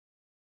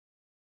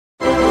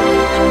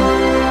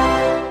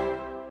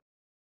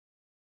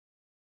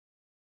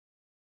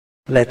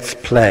Let's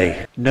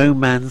play No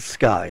Man's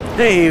Sky.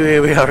 Hey,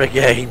 here we are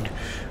again.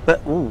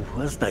 But ooh,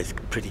 that's nice,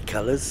 pretty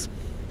colours.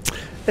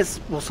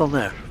 What's on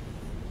there?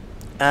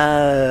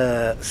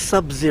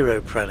 Sub-Zero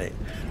planet.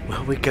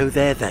 Well, we go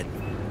there then.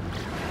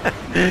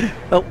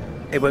 Oh,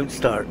 it won't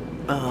start.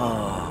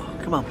 Oh,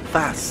 come on,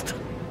 fast.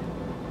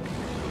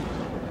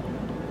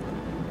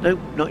 Nope,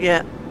 not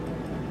yet.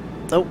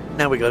 Oh,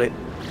 now we got it.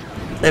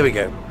 There we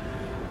go.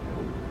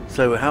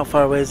 So how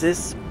far away is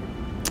this?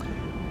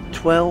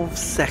 12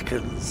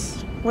 seconds.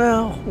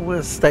 Well,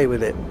 we'll stay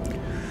with it.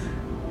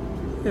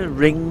 It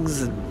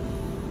rings and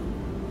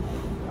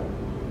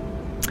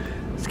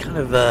it's kind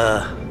of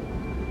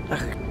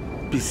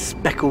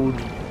bespeckled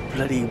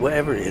bloody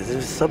whatever it is.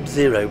 It's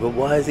Sub-Zero, but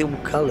why is it all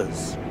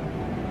colours?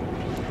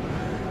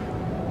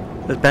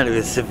 It's bound to be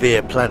a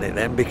severe planet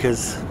then,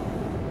 because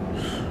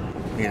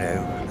you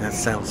know, that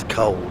sounds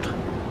cold.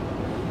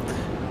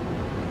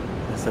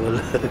 Let's have a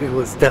look at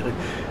what's down.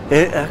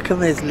 How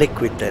come there's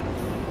liquid then?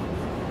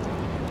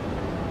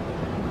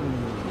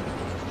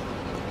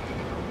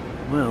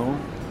 Well,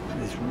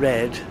 it's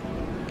red.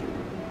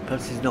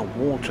 Perhaps it's not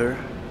water.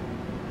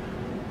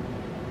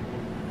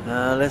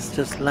 Let's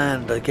just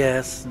land, I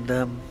guess,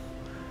 and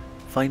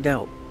find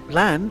out.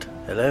 Land?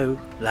 Hello?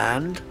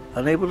 Land?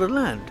 Unable to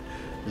land.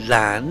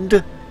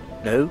 Land?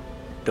 No,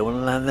 don't want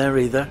to land there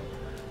either.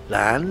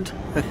 Land?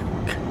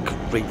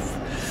 Grief.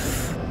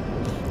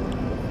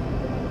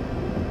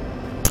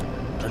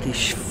 Bloody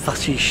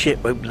fussy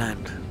shit won't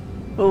land.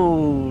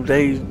 Oh,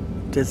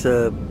 there's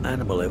a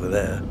animal over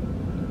there.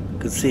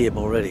 Can see him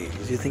already.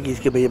 Do you think he's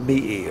gonna be a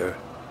meat eater?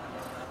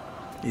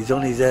 He's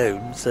on his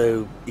own,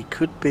 so he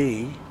could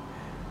be.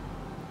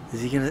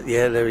 Is he gonna?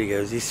 Yeah, there he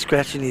goes. He's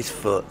scratching his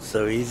foot,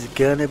 so he's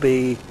gonna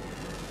be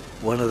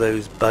one of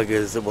those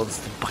buggers that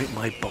wants to bite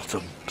my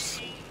bottoms.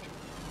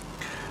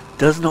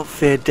 Does not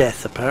fear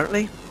death,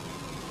 apparently.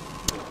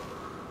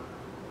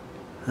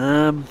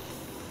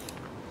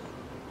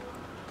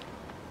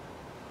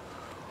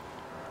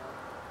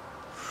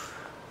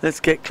 Let's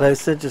get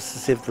closer just to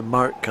see if the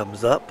mark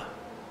comes up.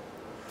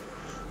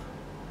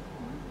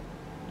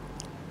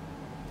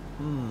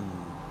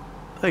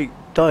 Hey,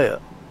 diet.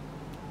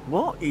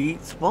 What? He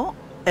eats what?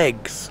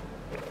 Eggs.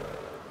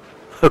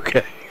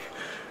 Okay.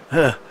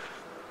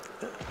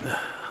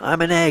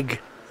 I'm an egg.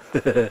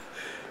 But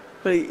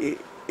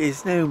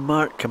there's no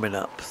mark coming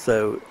up,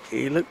 so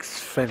he looks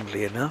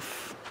friendly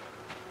enough.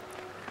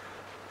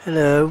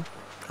 Hello.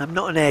 I'm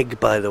not an egg,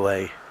 by the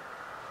way.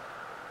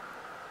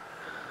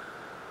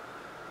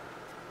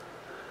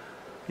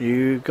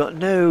 You got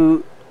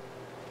no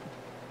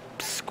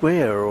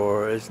square,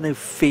 or there's no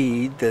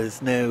feed,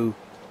 there's no,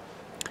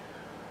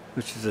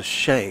 which is a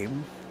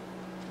shame.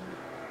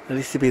 At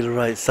least it'd be the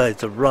right side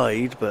to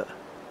ride, but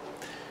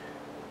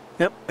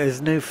yep,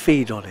 there's no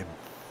feed on him.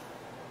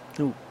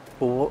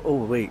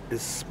 Oh wait,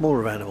 there's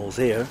smaller animals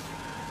here.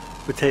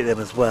 We'll take them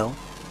as well.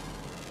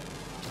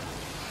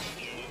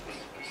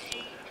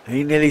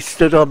 He nearly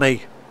stood on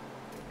me.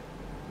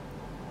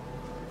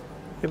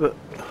 Yeah, but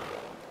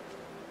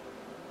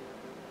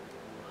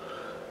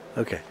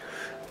okay,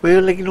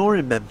 we'll ignore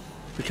him then.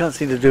 We can't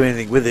seem to do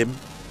anything with him,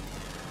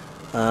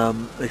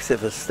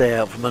 except for stay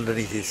out from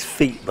underneath his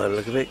feet by the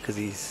look of it, because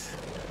he's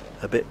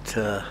a bit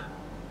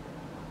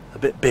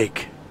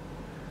big.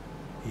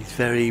 He's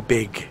very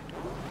big.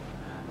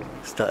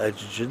 Start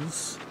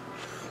hydrogens.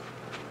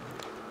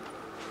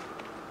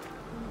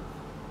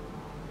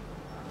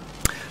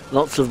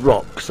 Lots of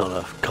rocks on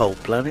a cold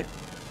planet.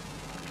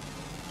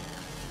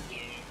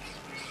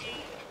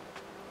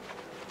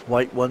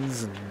 White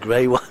ones and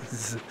grey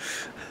ones.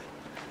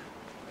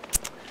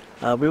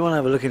 We want to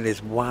have a look in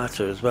this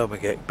water as well when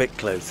we get a bit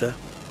closer.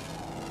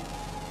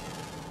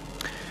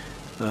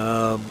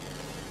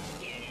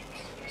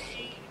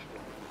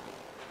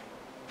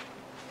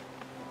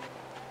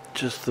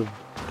 Just a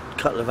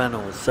couple of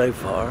animals so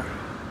far.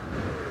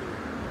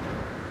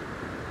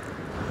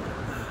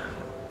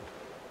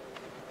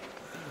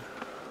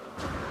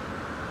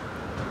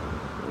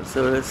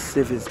 So let's see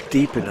if it's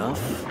deep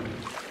enough.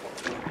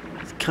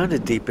 It's kind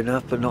of deep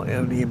enough, but not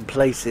only in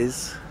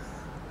places.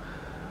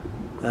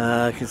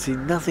 I can see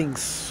nothing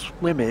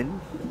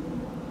swimming.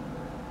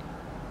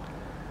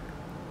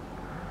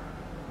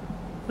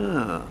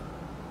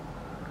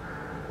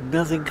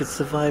 Nothing could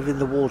survive in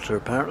the water,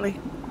 apparently.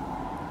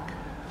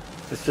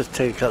 Let's just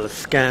take a couple of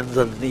scans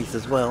underneath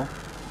as well.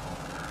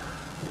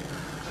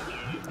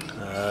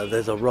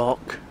 There's a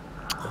rock.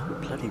 Oh,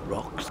 bloody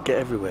rocks get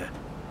everywhere.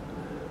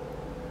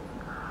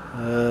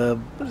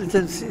 But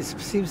it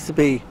seems to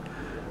be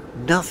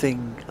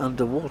nothing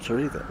underwater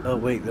either. Oh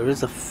wait,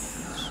 there's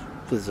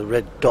a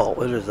red dot.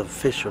 Whether it's a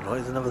fish or not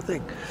is another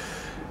thing.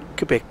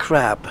 Could be a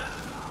crab,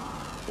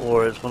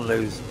 or it's one of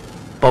those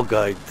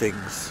bog-eyed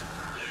things.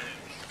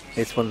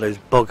 It's one of those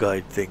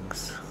bog-eyed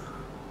things.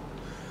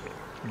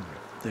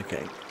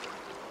 Okay.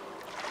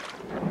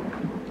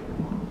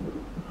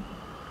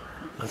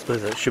 I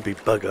suppose that should be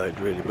bug-eyed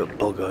really, but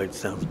bog-eyed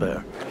sounds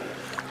better.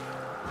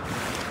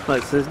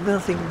 Right, so there's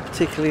nothing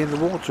particularly in the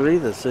water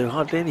either, so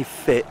hardly any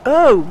fish.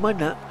 Oh, mind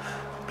that.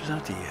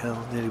 Bloody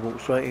hell, nearly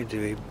walks right into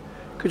him.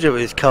 Good job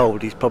it's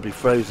cold, he's probably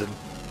frozen.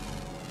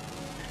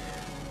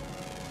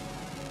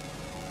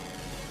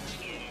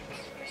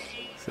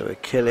 So we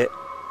kill it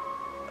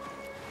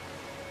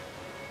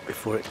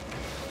before it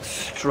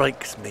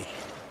strikes me.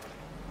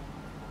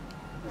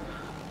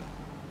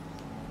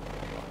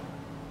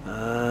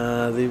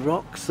 The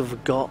rocks of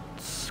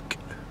Gotsk.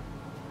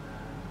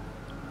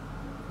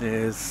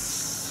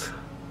 It's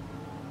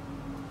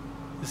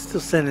still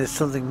saying there's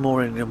something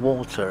more in the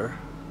water.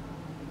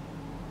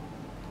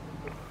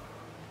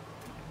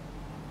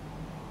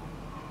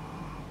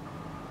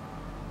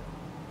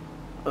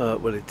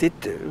 Well, it did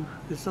do.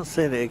 It's not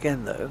saying it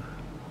again though.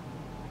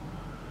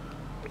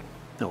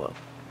 Oh well.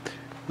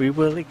 We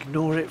will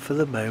ignore it for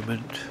the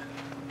moment.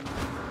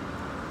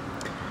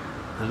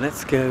 And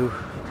let's go.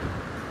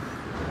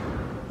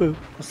 Ooh,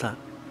 what's that?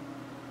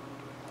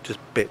 Just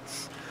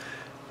bits.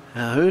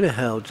 Now who the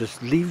hell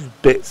just leaves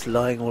bits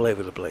lying all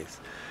over the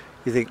place?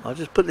 You think, I'll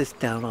just put this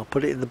down, I'll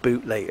put it in the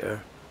boot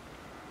later.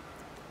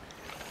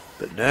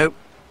 But no,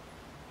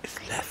 it's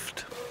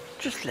left.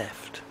 Just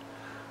left.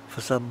 For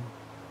some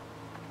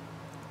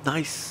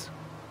nice,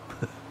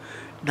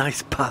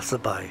 nice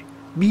passerby.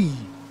 Me.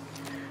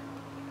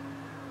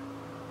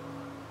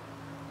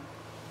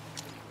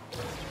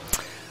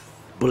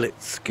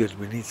 Bullets, good,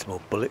 we need some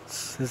more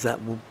bullets. There's that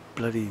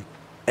bloody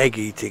egg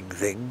eating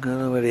thing. I don't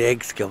know where the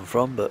eggs come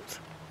from, but...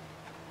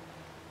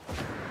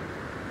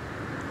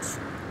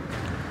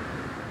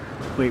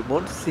 Wait,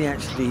 what does he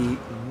actually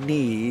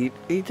need?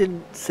 He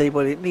didn't say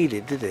what it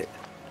needed, did it?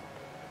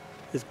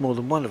 There's more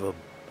than one of them.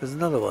 There's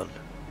another one.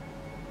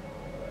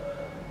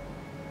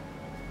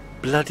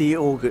 Bloody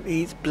organ.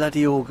 He eats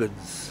bloody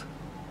organs.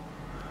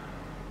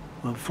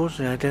 Well,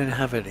 unfortunately, I don't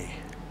have any.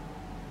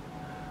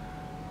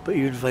 But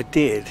even if I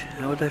did,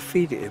 how would I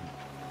feed it him?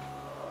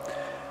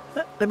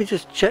 Let me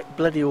just check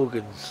bloody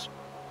organs.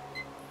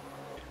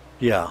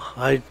 Yeah,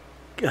 I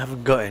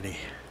haven't got any.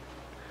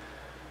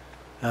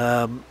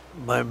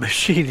 My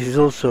machine is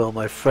also on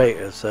my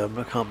freighter, so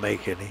I can't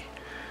make any.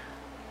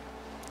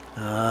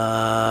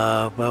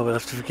 Well, we'll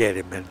have to forget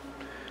him then.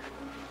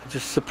 I'm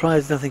just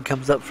surprised nothing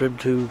comes up for him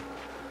to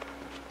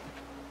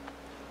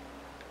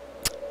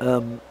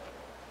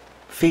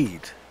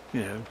feed,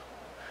 you know.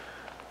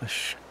 I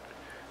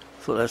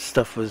thought that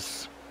stuff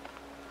was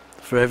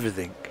for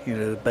everything, you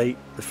know, the bait,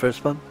 the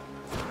first one.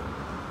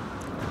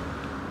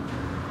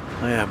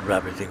 I am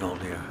rabbiting on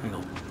here, hang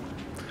on.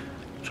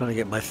 Trying to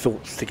get my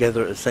thoughts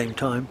together at the same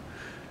time.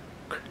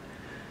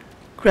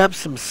 Grab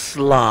some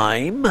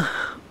slime.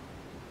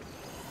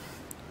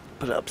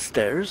 Put it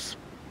upstairs.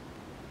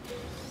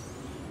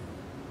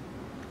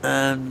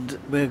 And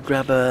we'll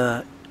grab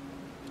a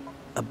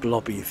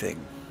blobby thing.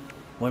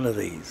 One of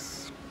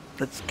these.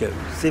 Let's go.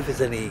 See if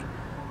there's any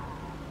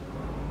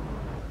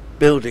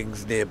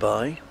buildings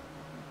nearby.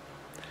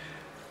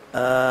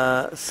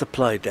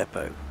 Supply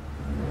depot.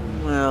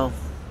 Well,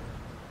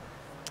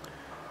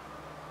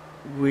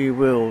 we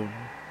will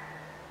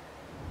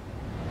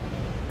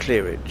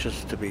clear it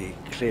just to be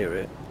clear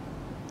it.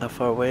 How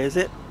far away is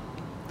it?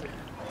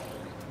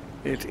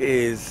 It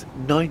is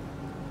 9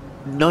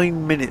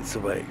 minutes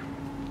away.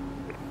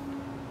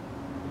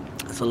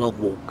 It's a long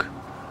walk.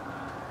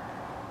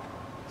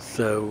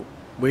 So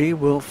we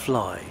will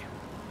fly.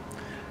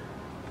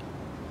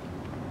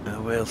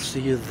 And we'll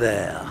see you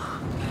there.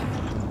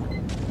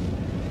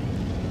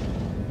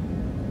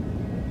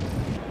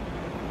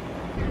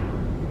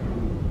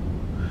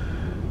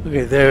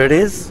 Okay, there it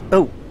is.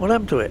 Oh, what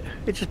happened to it?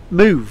 It just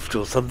moved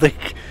or something.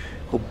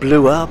 Or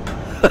blew up.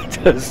 I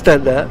don't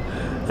understand that.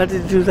 How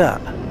did it do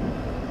that?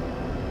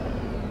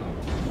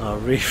 I'll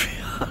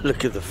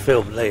look at the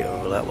film later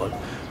for that one.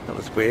 That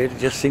was weird. It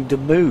just seemed to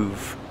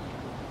move.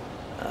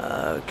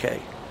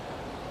 Okay.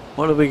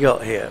 What have we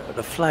got here?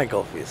 The flag,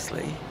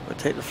 obviously. We'll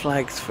take the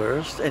flags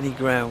first. Any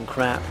ground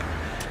crap.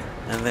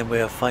 And then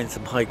we'll find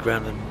some high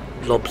ground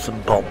and lob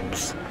some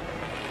bombs.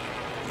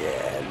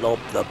 Yeah, lob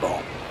the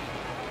bomb.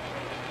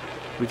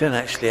 We don't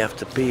actually have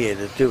to be here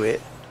to do it,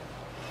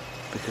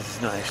 because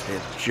it's not actually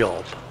a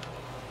job.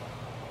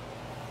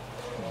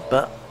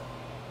 But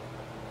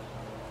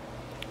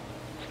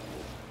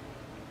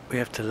we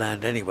have to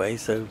land anyway,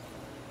 so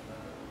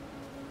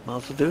might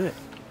as well do it.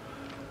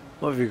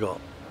 What have you got?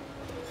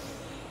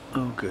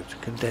 Oh good,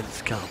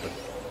 condensed carbon.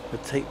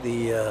 We'll take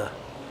the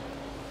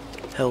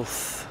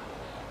health.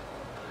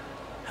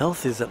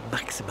 Health is at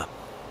maximum.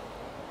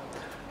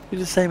 You're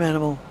the same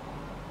animal.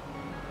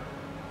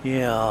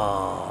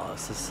 Yeah,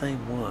 it's the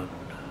same one.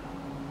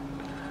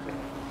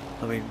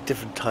 I mean,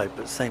 different type,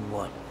 but same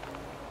one.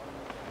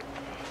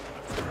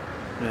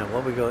 Now,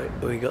 what we got?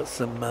 We got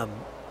some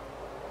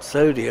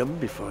sodium,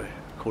 before I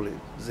call it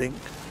zinc.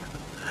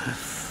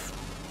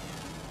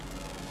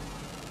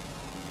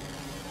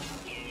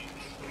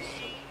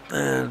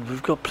 And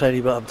we've got plenty,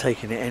 but I'm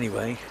taking it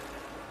anyway.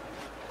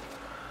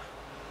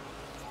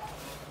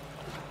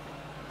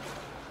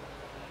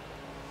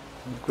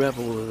 Grab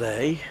all of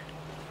they.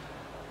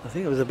 I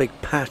think there was a big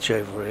patch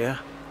over here,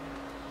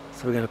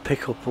 so we're going to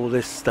pick up all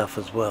this stuff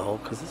as well,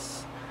 because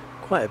it's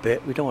quite a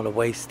bit. We don't want to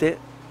waste it.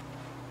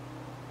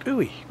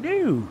 Gooey.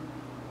 No.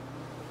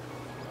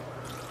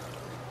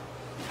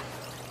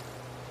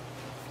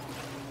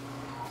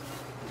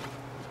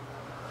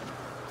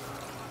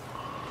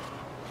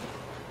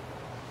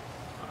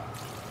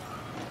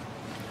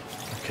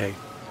 Okay.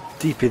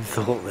 Deep in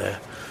thought there.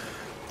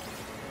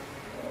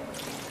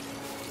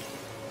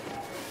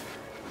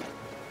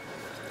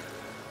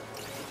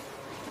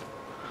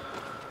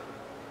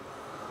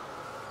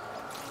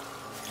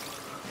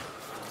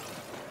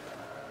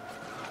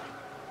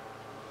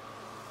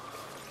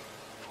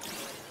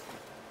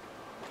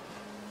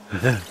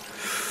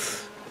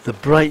 The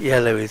bright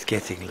yellow is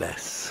getting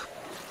less.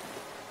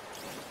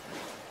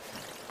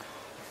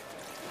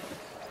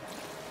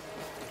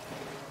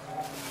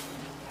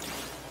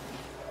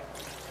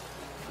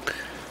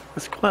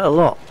 That's quite a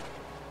lot.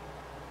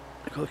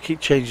 I've got to keep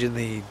changing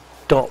the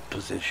dot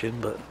position,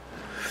 but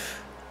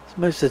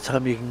most of the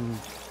time you can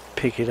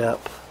pick it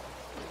up.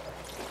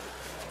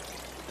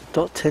 The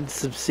dot tends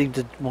to seem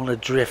to want to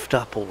drift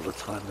up all the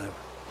time though.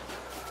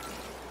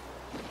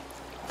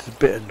 It's a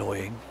bit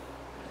annoying.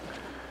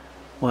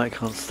 Why it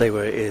can't stay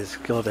where it is,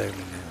 God only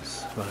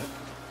knows. Right,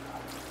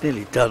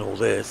 nearly done all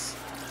this.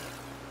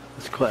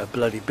 There's quite a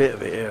bloody bit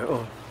of it here.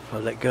 Oh, I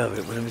let go of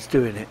it when I was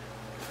doing it.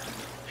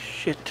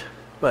 Shit.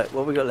 Right,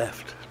 what have we got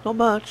left? Not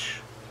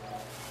much.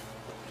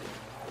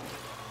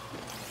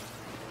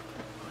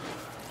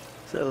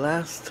 Is it the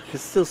last? I can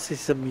still see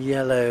some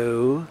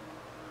yellow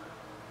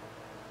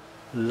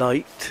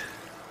light.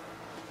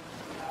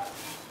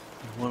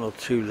 One or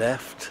two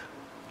left.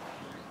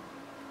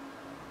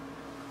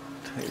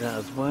 Take that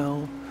as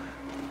well.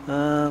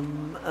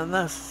 And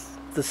that's,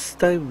 the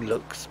stone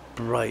looks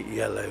bright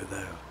yellow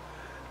though.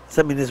 Does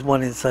that mean there's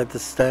one inside the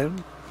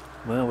stone?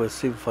 Well, we'll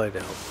soon find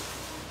out.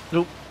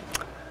 Nope.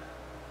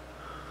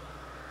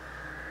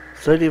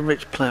 Sodium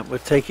rich plant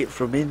would take it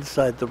from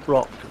inside the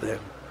rock then.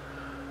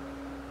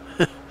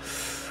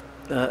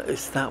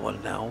 It's that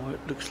one now.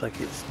 It looks like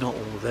it's not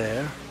all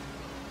there.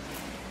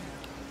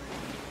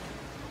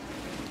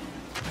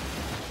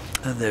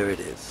 And there it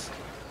is.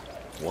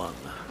 One.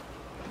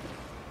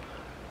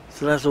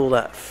 So that's all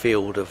that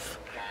field of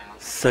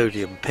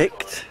sodium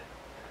picked.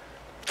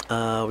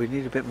 We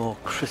need a bit more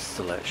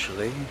crystal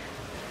actually.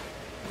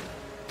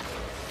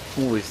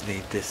 Always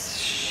need this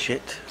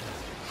shit.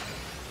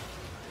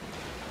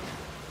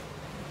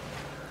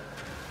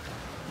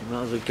 You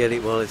might as well get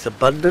it while it's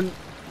abundant.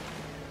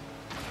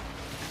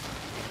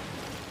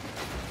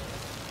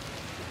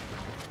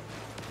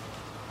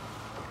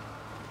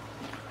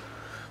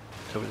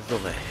 So it's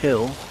on a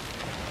hill.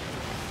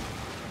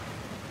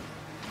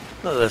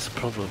 No, that's a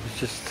problem. It's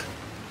just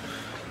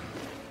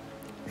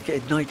it's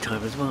getting night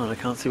time as well and I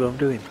can't see what I'm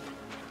doing.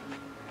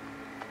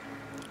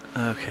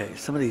 Okay,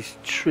 some of these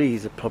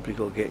trees have probably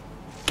got to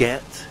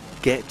get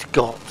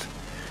got.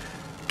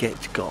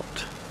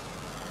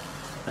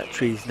 That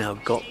tree's now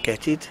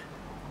getted.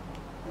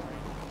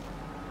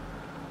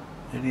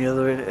 Any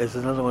other? There's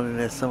another one in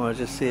there somewhere. I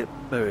just see it.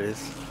 There it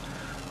is.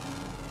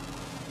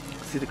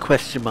 See the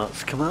question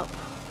marks come up.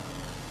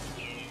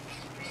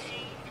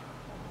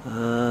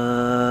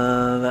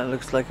 That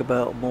looks like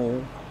about them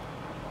all.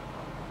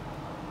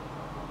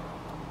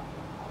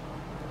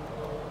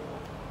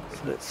 So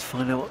let's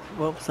find out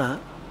what was that?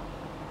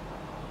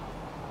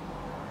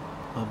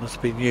 Oh, it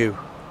must be new.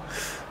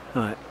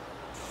 Alright.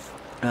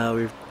 Now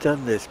we've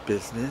done this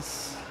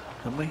business,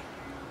 haven't we?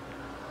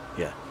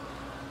 Yeah.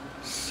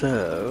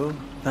 So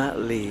that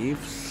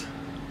leaves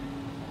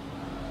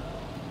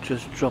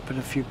just dropping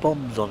a few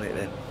bombs on it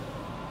then.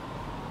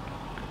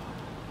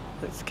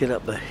 Let's get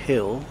up the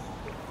hill.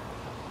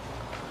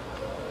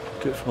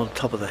 Do it from on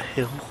top of the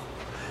hill.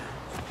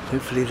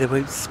 Hopefully they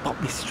won't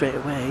spot me straight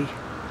away.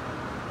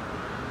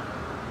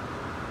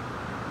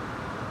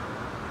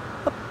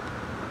 Up,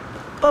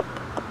 up,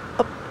 up,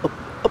 up,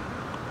 up,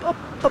 up,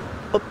 up,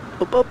 up,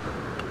 up, up.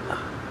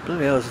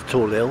 Bloody hell, that's a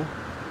tall hill.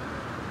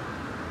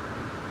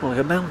 More like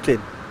a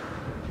mountain.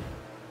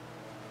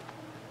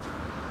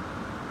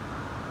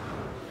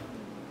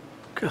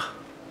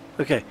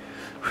 Okay,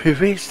 we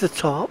reached the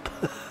top.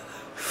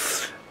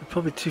 We're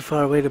probably too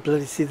far away to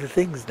bloody see the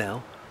things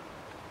now.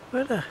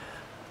 Where the...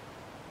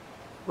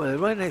 Well, they're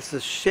right next to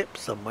the ship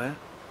somewhere.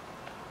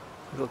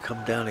 I've got to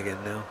come down again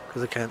now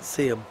because I can't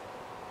see them.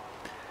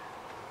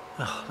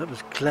 Oh, that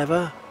was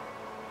clever.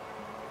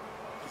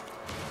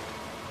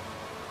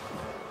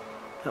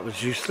 That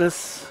was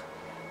useless.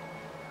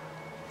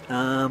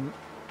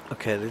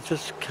 Okay, they're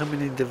just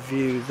coming into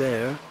view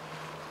there,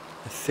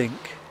 I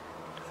think.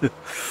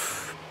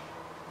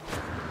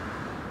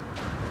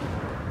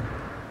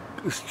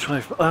 Let's try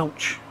from...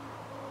 Ouch!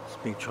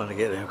 It's me trying to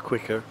get there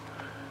quicker.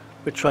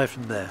 We'll try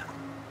from there.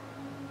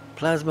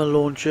 Plasma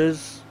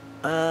launchers.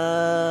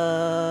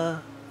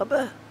 Up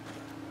there.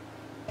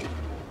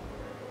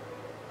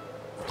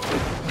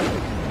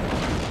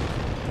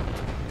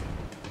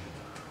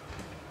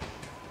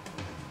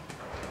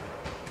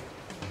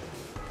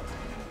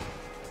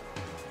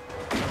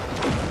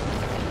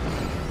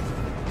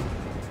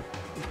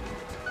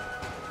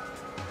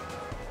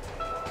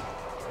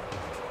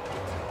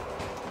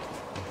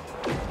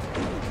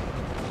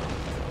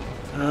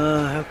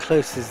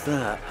 close is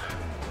that?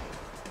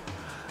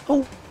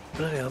 Oh,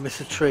 bloody hell, I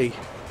missed a tree.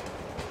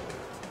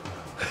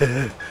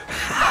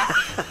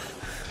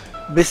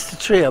 Missed a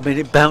tree, I mean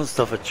it bounced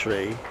off a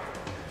tree.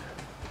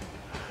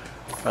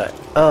 Right,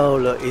 oh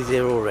look, he's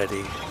here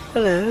already.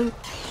 Hello.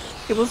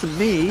 It wasn't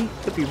me.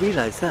 Hope you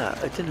realise that.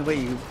 I don't know why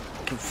you're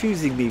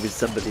confusing me with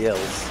somebody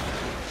else.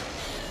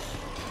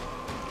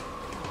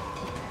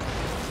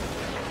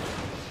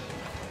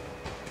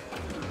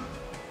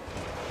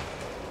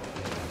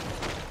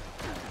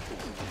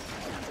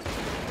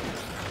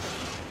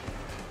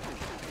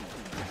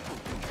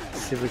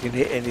 See if we can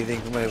hit anything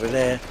from over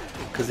there,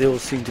 because they all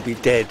seem to be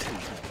dead.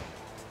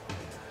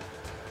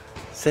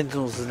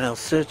 Sentinels are now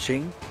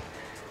searching.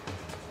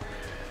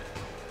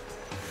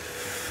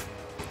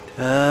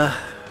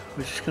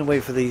 We're just going to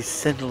wait for these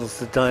sentinels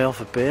to die off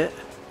a bit.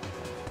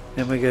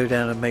 Then we go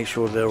down and make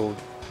sure they're all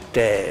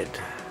dead.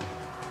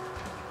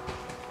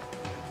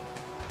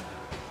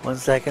 1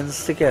 second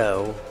to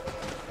go.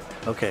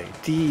 Okay,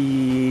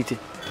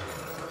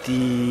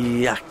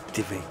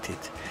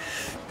 deactivated.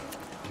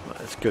 Right,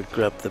 let's go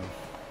grab them.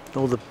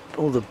 All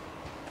the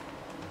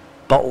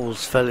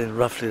bottles fell in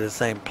roughly the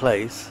same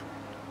place.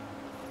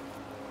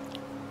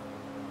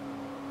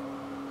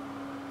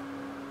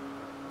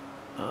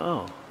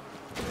 Oh.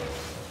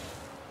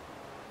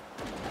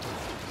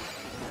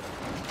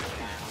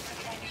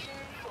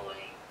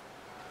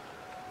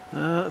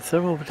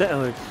 Thermal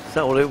protection. Is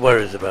that all it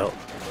worries about?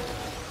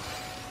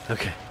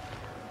 Okay.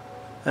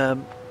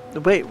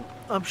 Wait.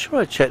 I'm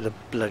sure I checked the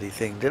bloody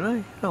thing, didn't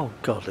I? Oh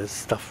god, there's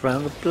stuff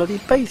around the bloody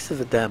base of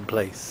the damn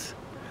place.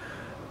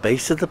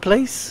 Base of the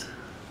place?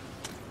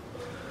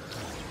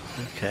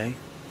 Okay.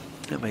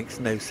 That makes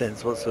no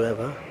sense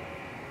whatsoever.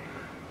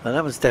 Oh,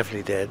 that one's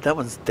definitely dead. That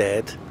one's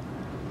dead.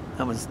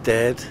 That one's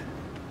dead.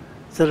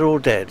 So they're all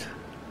dead.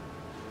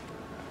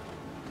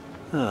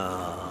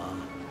 Ah.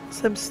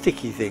 Some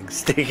sticky things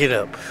sticking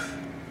up.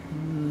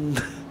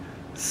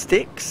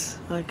 Sticks,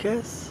 I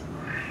guess.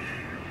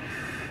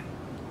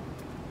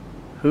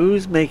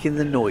 Who's making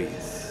the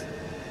noise?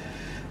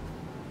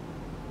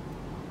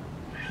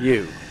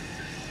 You.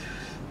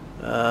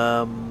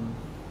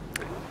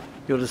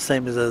 You're the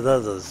same as those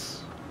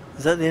others.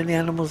 Is that the only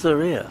animals that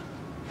are here?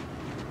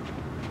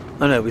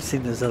 Oh no, we've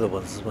seen those other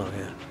ones as well,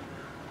 yeah.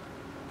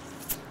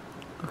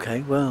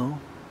 Okay, well,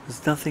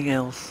 there's nothing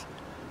else.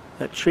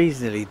 That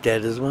tree's nearly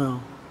dead as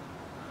well.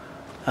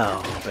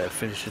 Oh, I better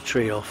finish the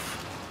tree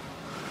off.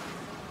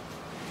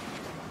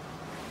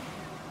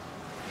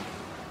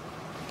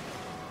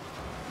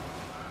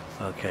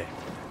 Okay,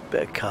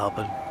 bit of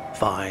carbon,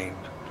 fine.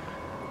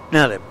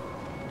 Now then,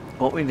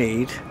 what we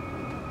need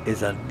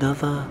is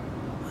another...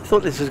 I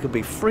thought this was going to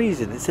be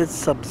freezing, it said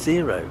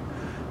sub-zero.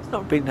 It's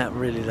not been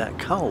really that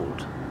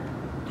cold.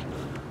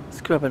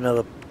 Let's grab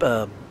another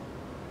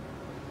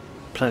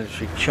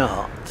planetary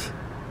chart.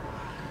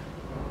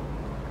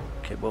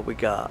 Okay, what we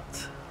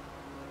got?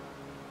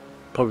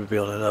 Probably be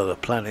on another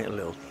planet,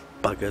 little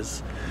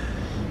buggers.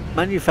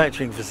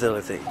 Manufacturing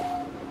facility.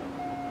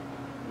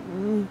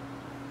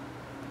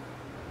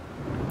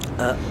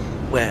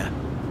 Where?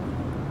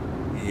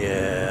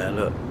 Yeah,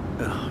 look.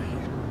 Oh,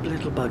 you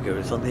little bugger,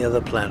 it's on the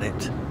other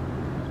planet.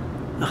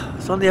 Oh,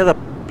 it's on the other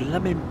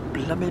blooming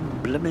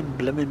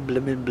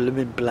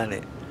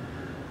planet.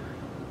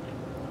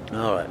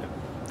 Alright.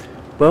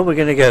 Well, we're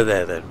going to go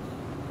there then.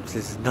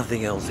 There's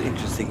nothing else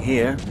interesting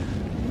here.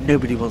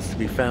 Nobody wants to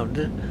be found.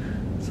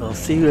 So I'll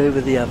see you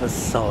over the other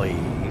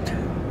side.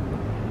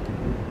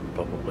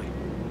 Probably.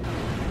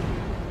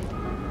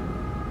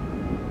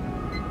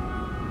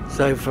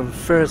 So from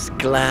first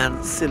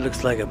glance, it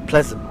looks like a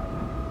pleasant,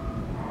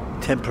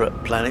 temperate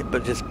planet,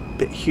 but just a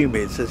bit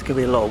humid. So there's going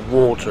to be a lot of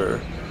water,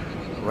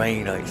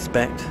 rain, I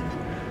expect.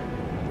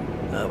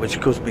 Which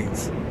of course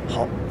means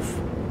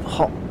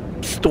hot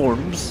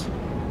storms.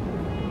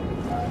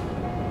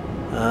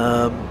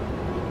 But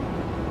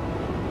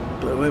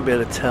I won't be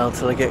able to tell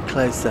until I get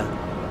closer.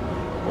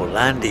 Or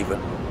land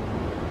even.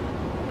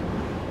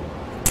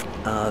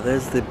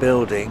 There's the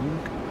building.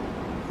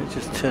 Let's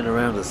just turn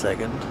around a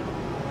second.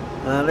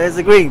 There's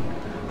the green.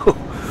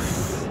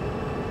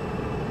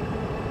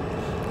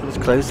 That was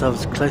close. I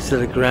was closer to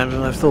the ground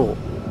than I thought.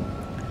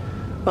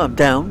 Well, I'm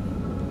down.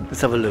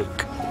 Let's have a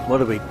look. What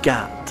do we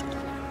got?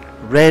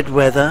 Red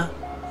weather.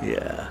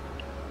 Yeah.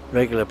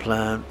 Regular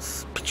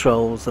plants.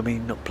 Patrols. I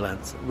mean, not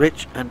plants.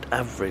 Rich and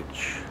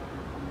average.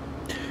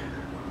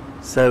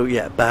 So,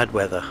 yeah, bad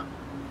weather.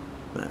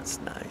 That's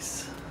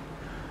nice.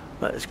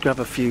 Right, let's grab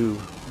a few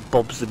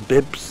bobs and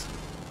bibs.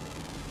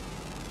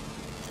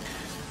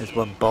 There's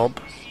one bob.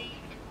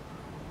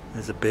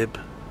 There's a bib.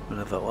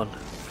 Another one.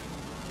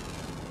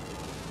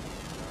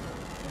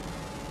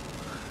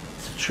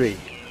 It's a tree.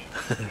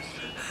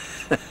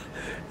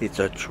 It's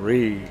a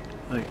tree.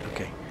 Right,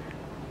 okay.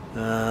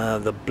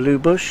 The blue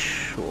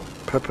bush, or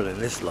purple in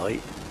this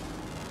light.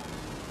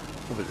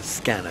 Probably the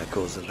scanner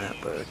causing that,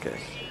 but okay.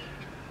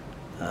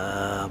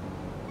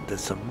 There's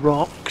some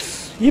rocks.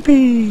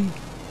 Yippee!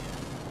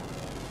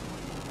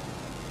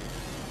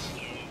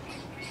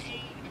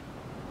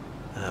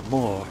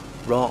 More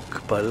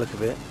rock by the look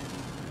of it.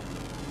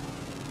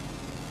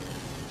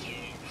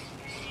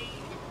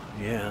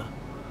 yeah.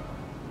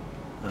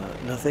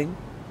 Nothing.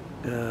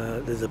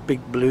 There's a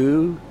big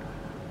blue.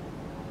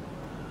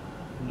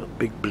 Not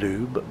big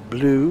blue, but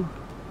blue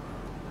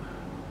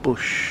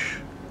bush.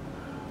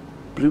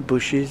 Blue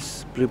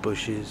bushes,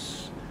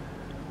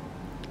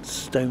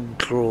 stone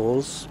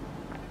claws.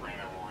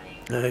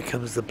 There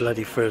comes the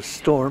bloody first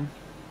storm.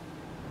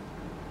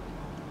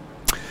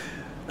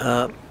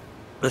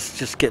 Let's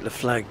just get the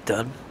flag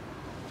done.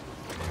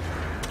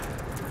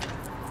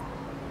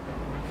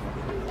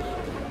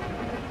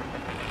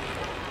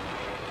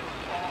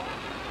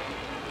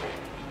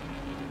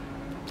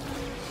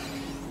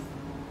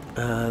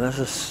 That's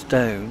a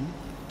stone.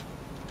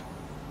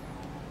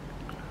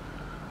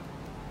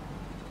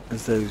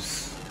 There's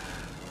those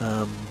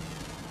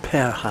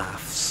pear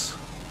halves.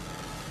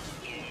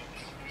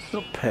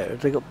 Not pear,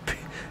 they got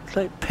it's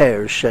like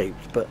pear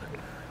shaped, but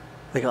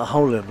they got a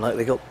hole in them, like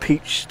they got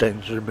peach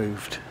stones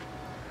removed.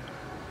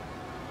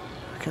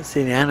 I can't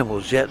see any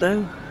animals yet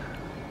though.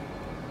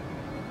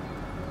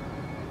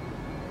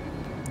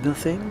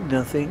 Nothing,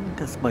 nothing.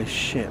 That's my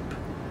ship,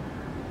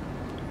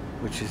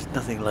 which is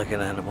nothing like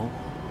an animal.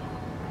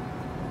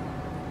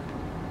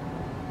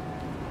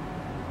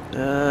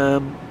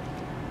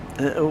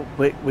 Oh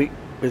wait,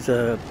 there's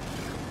a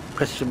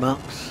question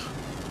marks.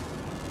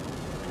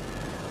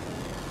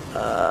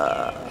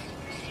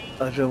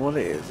 I don't know what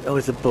it is. Oh,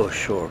 it's a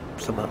bush or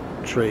some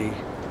tree.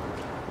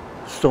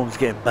 Storm's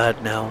getting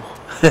bad now.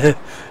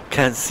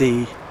 Can't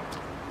see.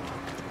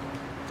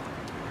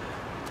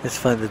 Let's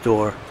find the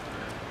door.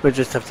 We'll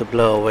just have to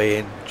blow our way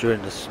in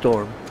during the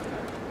storm.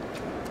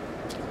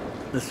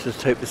 Let's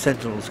just hope the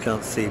sentinels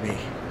can't see me.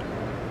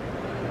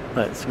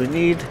 Right, so we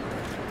need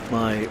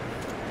my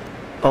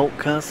bolt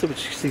caster,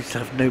 which seems to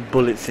have no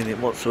bullets in it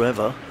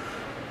whatsoever.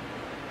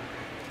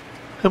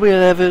 And we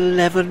have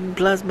 11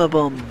 plasma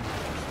bombs.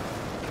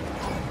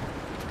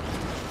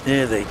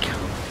 There they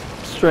come.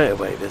 Straight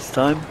away this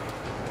time.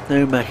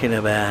 No macking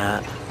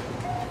about.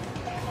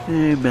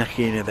 No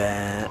macking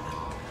about.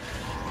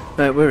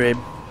 Right, we're in.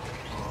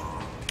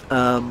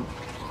 And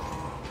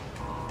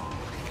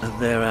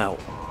they're out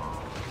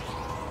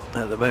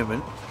at the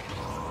moment.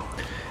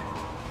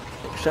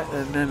 Extract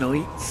the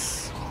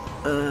nanoids.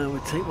 We'll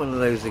take one of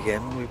those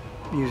again. We've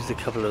used a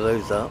couple of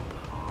those up.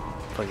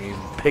 If I can even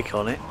pick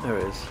on it. There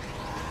it is.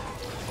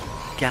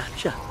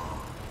 Gotcha.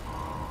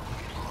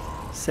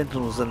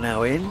 Sentinels are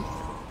now in.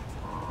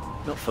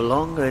 Not for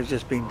long, they've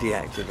just been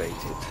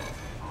deactivated.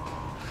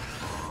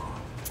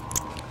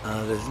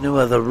 There's no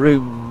other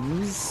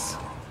rooms.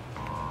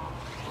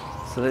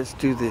 So let's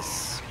do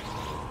this.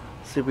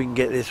 See if we can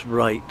get this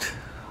right.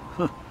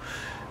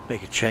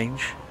 Make a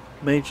change.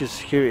 Major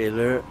security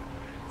alert.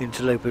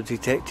 Interloper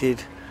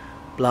detected.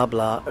 Blah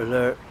blah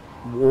alert.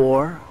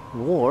 War.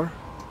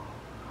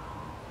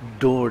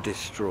 Door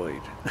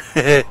destroyed.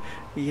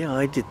 Yeah,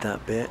 I did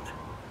that bit.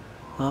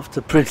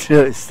 After print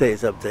notice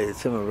status updated.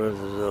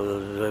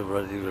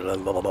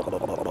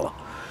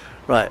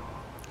 Right.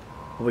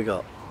 What we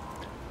got?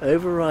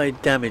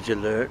 Override damage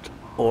alert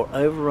or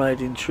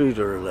override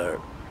intruder alert.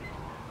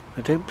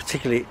 I don't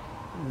particularly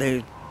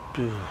know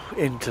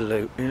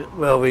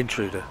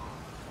intruder.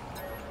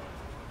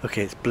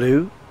 Okay, it's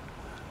blue.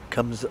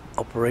 Comes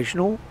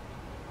operational.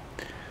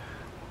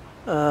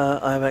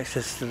 I have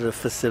access to the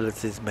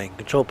facility's main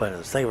control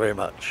panels. Thank you very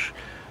much.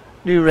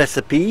 New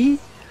recipe.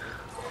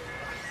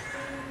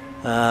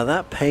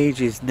 That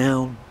page is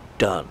now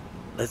done.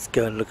 Let's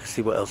go and look and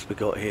see what else we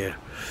got here.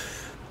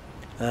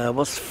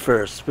 What's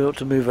first? We ought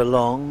to move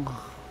along.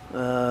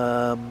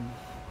 None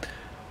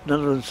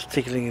of them's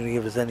particularly going to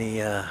give us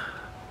any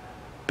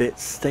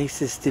bits.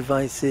 Stasis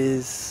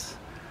devices.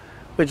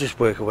 We'll just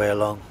work our way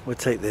along. We'll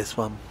take this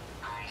one.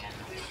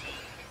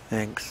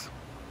 Thanks.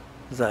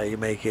 Is that how you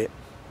make it?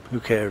 Who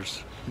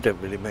cares? It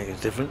don't really make a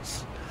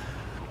difference.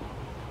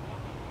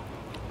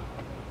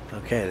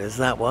 Okay, there's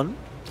that one.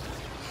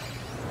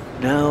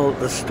 Now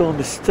the storm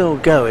is still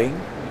going.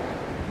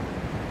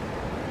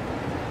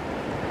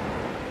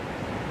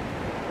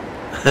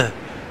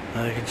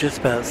 I can just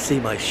about see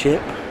my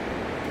ship.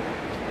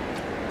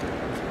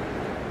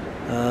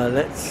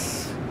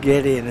 Let's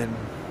get in and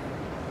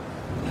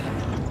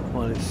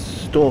while it's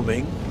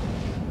storming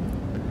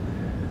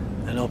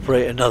and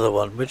operate another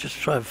one. We'll just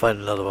try and find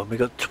another one. We've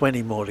got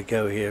 20 more to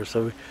go here,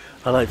 so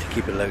I like to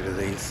keep a load of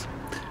these.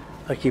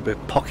 I keep a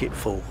pocket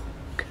full.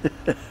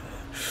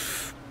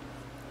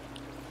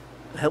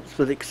 Helps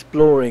with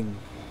exploring.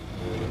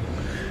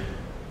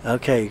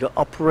 Okay, you got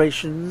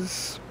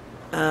operations.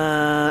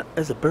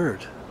 There's a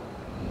bird.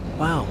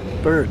 Wow,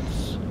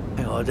 birds.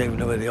 Hang on, I don't even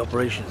know where the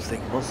operations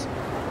thing was,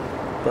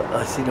 but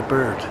I seen a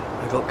bird.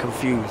 I got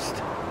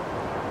confused.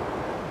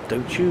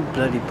 Don't you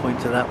bloody point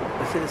to that one.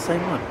 Is it the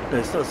same one? No,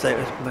 it's not the same.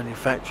 It's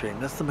manufacturing.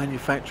 That's the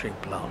manufacturing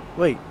plant.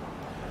 Wait,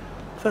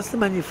 if that's the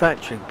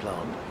manufacturing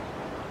plant,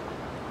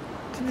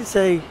 didn't it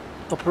say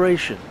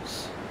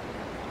operations?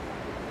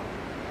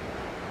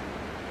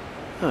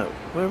 Oh,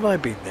 where have I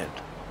been then?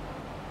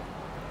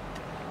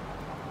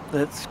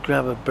 Let's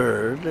grab a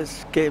bird.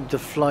 Let's get him to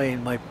fly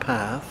in my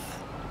path.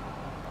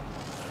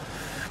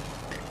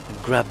 And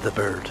grab the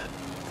bird.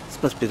 Let's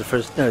This must be the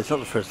first. No, it's not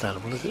the first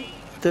animal, is it?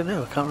 I don't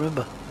know. I can't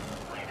remember.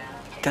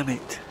 Damn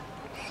it.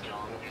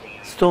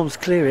 Storm's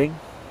clearing.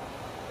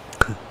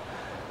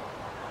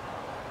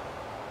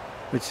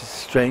 Which is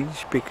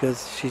strange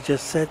because she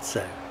just said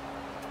so.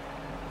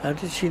 How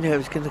did she know it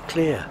was going to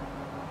clear?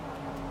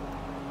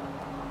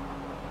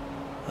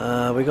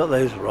 We got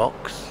those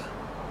rocks.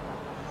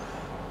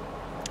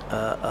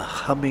 A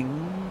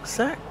humming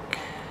sack?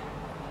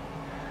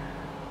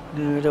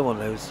 No, I don't want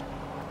those.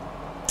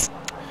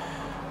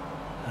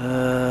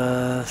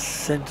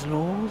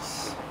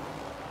 Sentinels.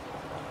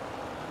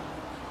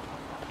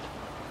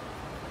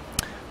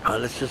 Right,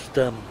 let's just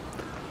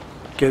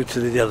go to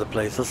the other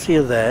place. I'll see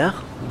you there.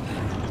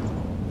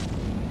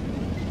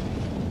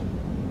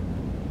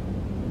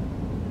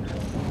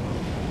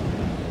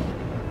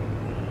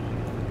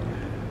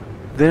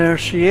 There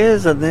she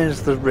is, and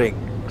there's the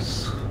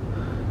rings.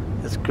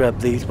 Let's grab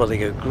these while they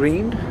go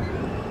green.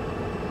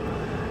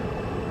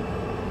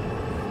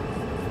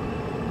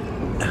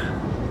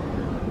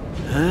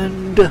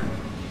 And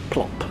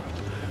plop.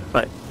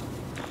 Right,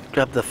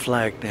 grab the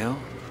flag now.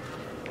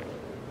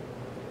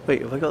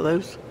 Wait, have I got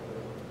those?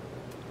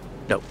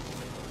 No.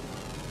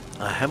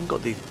 I haven't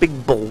got these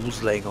big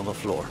balls laying on the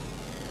floor.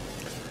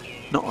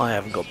 Not I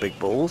haven't got big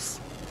balls.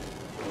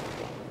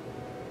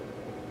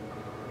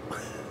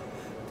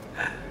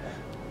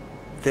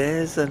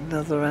 There's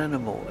another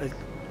animal.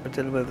 I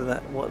don't know whether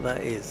what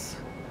that is.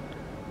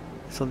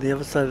 It's on the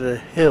other side of the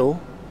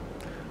hill.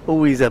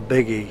 Oh, he's a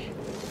biggie.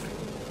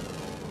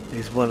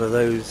 He's one of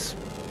those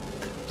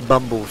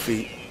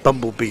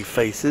bumblebee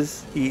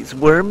faces. He eats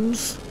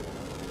worms.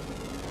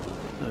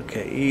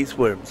 Okay, he eats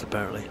worms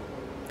apparently.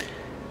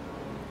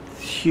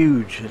 It's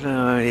huge. I don't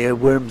know how many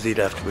worms he'd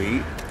have to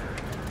eat.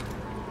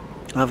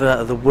 Either that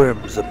or the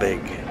worms are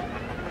big.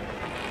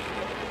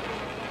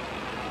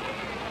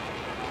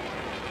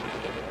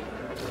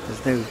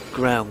 There's no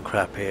ground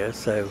crap here,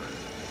 so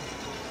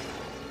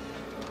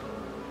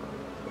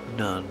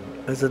none.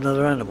 There's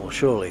another animal,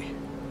 surely.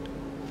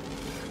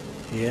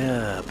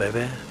 Yeah,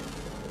 baby.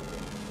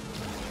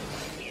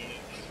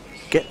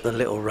 Get the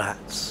little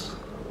rats.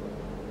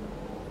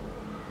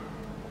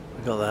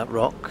 We got that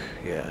rock,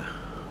 yeah,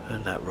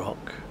 and that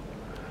rock.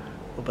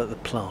 What about the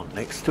plant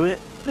next to it?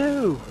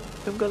 No,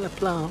 haven't got the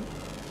plant.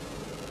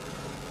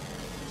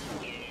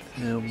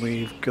 And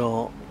we've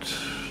got.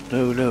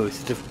 No,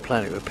 it's a different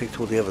planet. We picked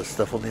all the other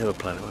stuff on the other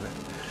planet, wasn't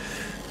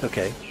it?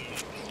 Okay.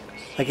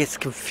 I get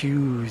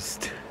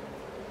confused.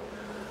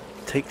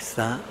 Takes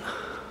that.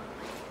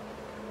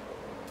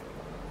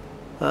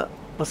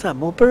 What's that?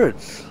 More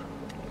birds?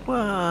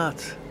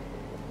 What?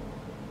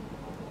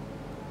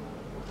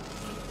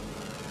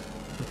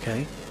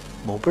 Okay.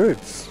 More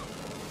birds.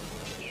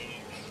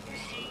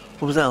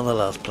 What was that on the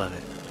last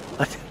planet?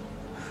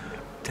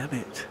 Damn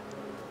it.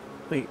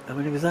 Wait, how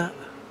many was that?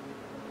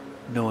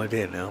 No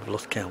idea now, I've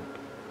lost count.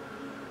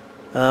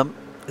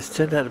 It's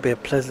turned out to be a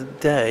pleasant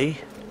day.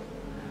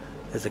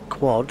 There's a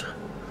quad.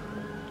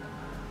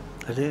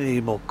 I don't need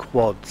any more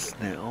quads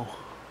now.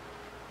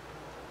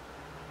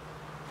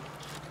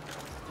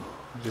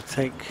 I'm going to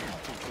take...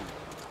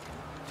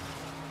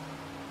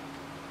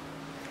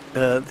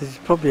 this is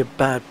probably a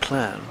bad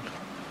plan,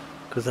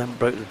 because I haven't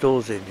broke the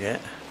doors in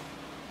yet.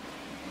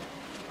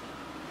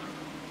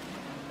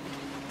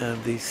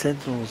 And these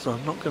sentinels are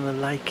not going to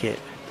like it.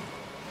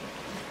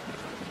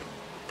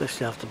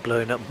 Especially after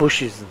blowing up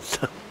bushes and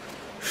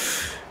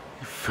stuff.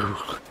 You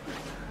fool.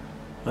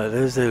 Right,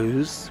 there's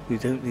those. We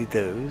don't need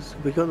those.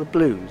 We got the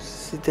blues.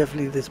 This is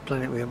definitely this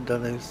planet. We haven't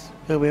done those.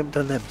 No, we haven't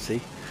done them,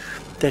 see?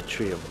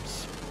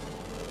 Detriums.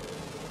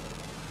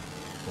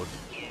 Or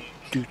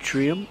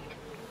deuterium.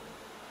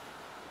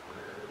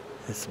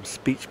 There's some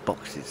speech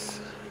boxes.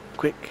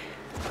 Quick.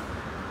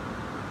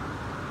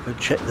 Go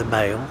check the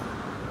mail.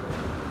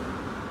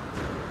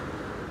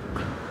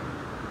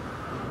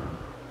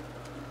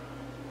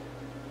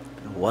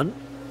 One.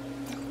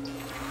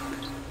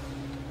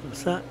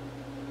 What's that?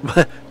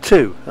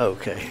 Two.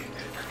 Okay.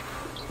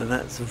 And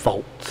that's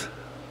Vault.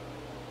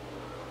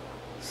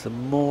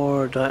 Some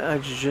more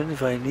dihydrogen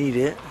if I need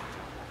it.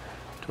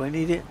 Do I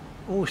need it?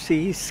 Oh, see,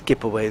 you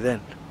skip away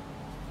then.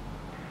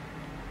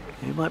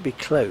 You might be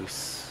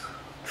close.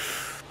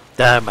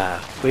 Damn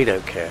it. We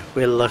don't care.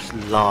 We'll just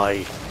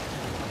lie.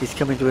 He's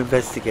coming to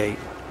investigate.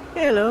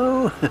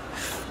 Hello.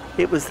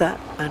 It was that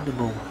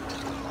animal.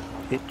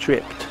 It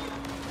tripped.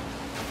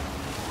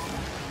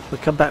 We'll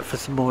come back for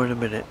some more in a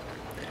minute,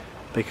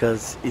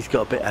 because he's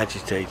got a bit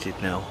agitated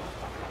now.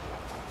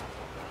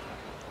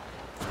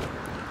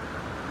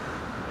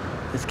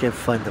 Let's go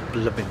find the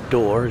blooming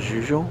door as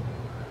usual.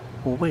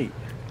 Oh wait,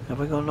 have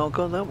I not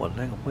got that one?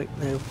 Hang on, wait,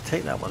 no,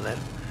 take that one then.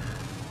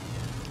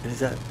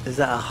 Is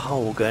that a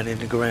hole going in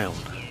the ground?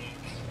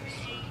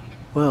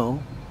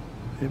 Well,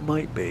 it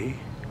might be.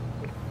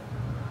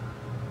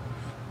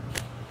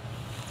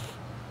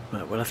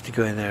 Right, we'll have to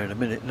go in there in a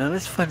minute. Now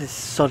let's find this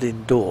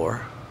sodding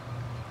door.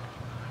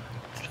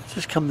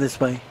 Just come this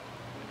way.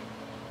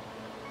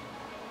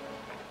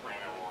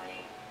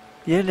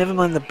 Yeah, never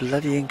mind the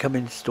bloody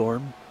incoming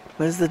storm.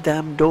 Where's the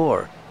damn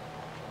door?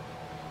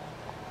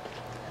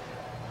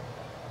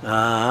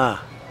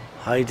 Ah,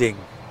 hiding.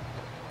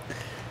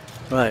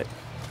 Right,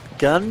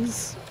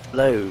 guns,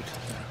 load.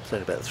 It's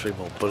only about 3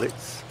 more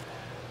bullets,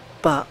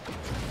 but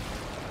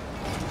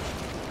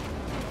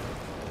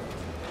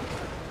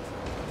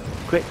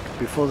quick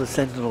before the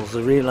sentinels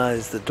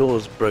realise the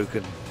door's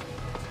broken.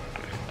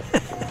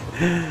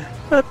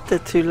 But they're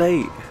too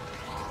late.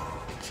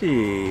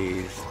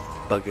 Jeez,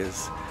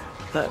 buggers.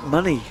 That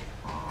money.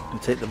 You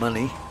take the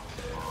money.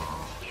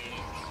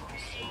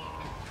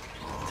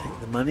 Take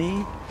the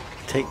money.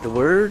 Take the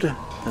word,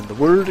 and the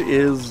word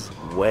is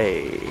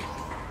way.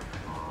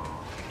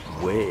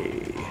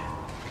 Way.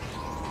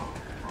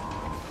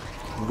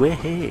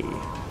 Way.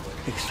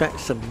 Extract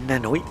some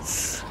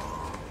nanoids.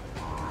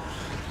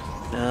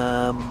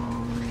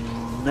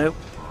 Nope,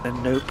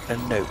 and nope,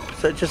 and nope.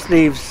 So it just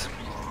leaves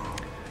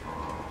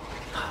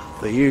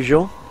the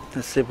usual.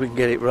 Let's see if we can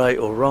get it right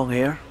or wrong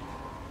here.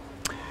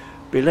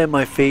 Below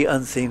my feet,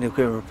 unseen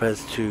equipment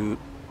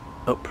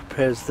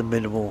prepares the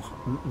mineral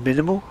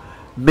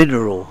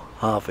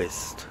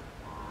harvest.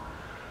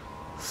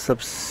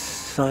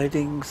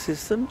 Subsiding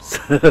systems.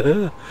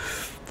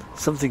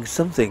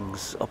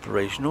 something's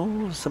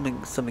operational.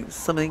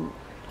 Something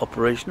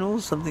operational.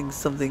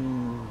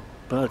 Something.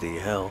 Bloody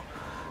hell.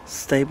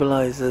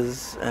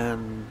 Stabilizers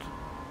and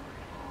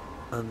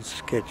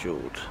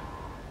unscheduled.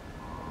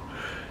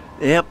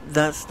 Yep,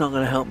 that's not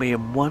going to help me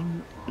in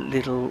one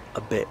little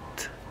bit.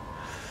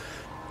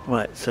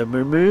 Right, so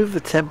remove the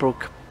temporal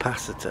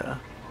capacitor,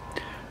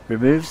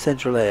 remove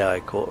central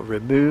AI core,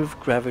 remove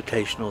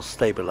gravitational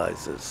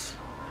stabilizers.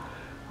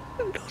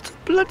 Not a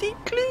bloody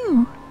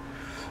clue.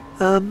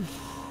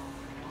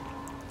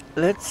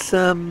 Let's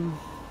temporal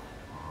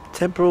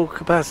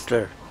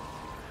capacitor.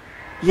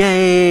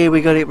 Yay,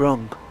 we got it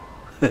wrong.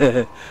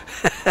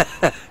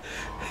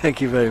 Thank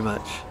you very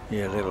much,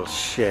 you little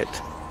shit.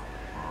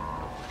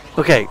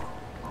 Okay,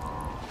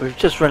 we've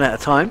just run out of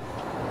time.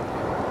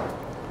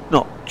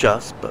 Not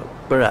just, but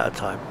we're out of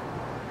time.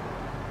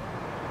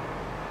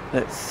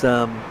 Let's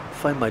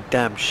find my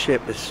damn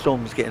ship. This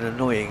storm's getting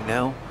annoying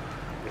now.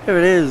 Here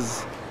it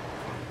is.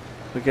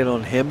 We get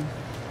on him.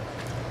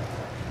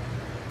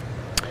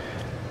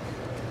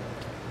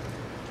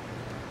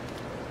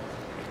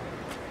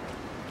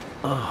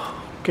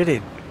 Oh, get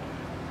in.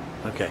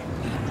 Okay.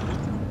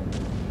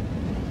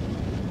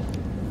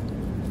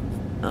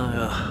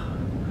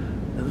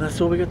 And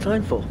that's all we got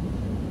time for.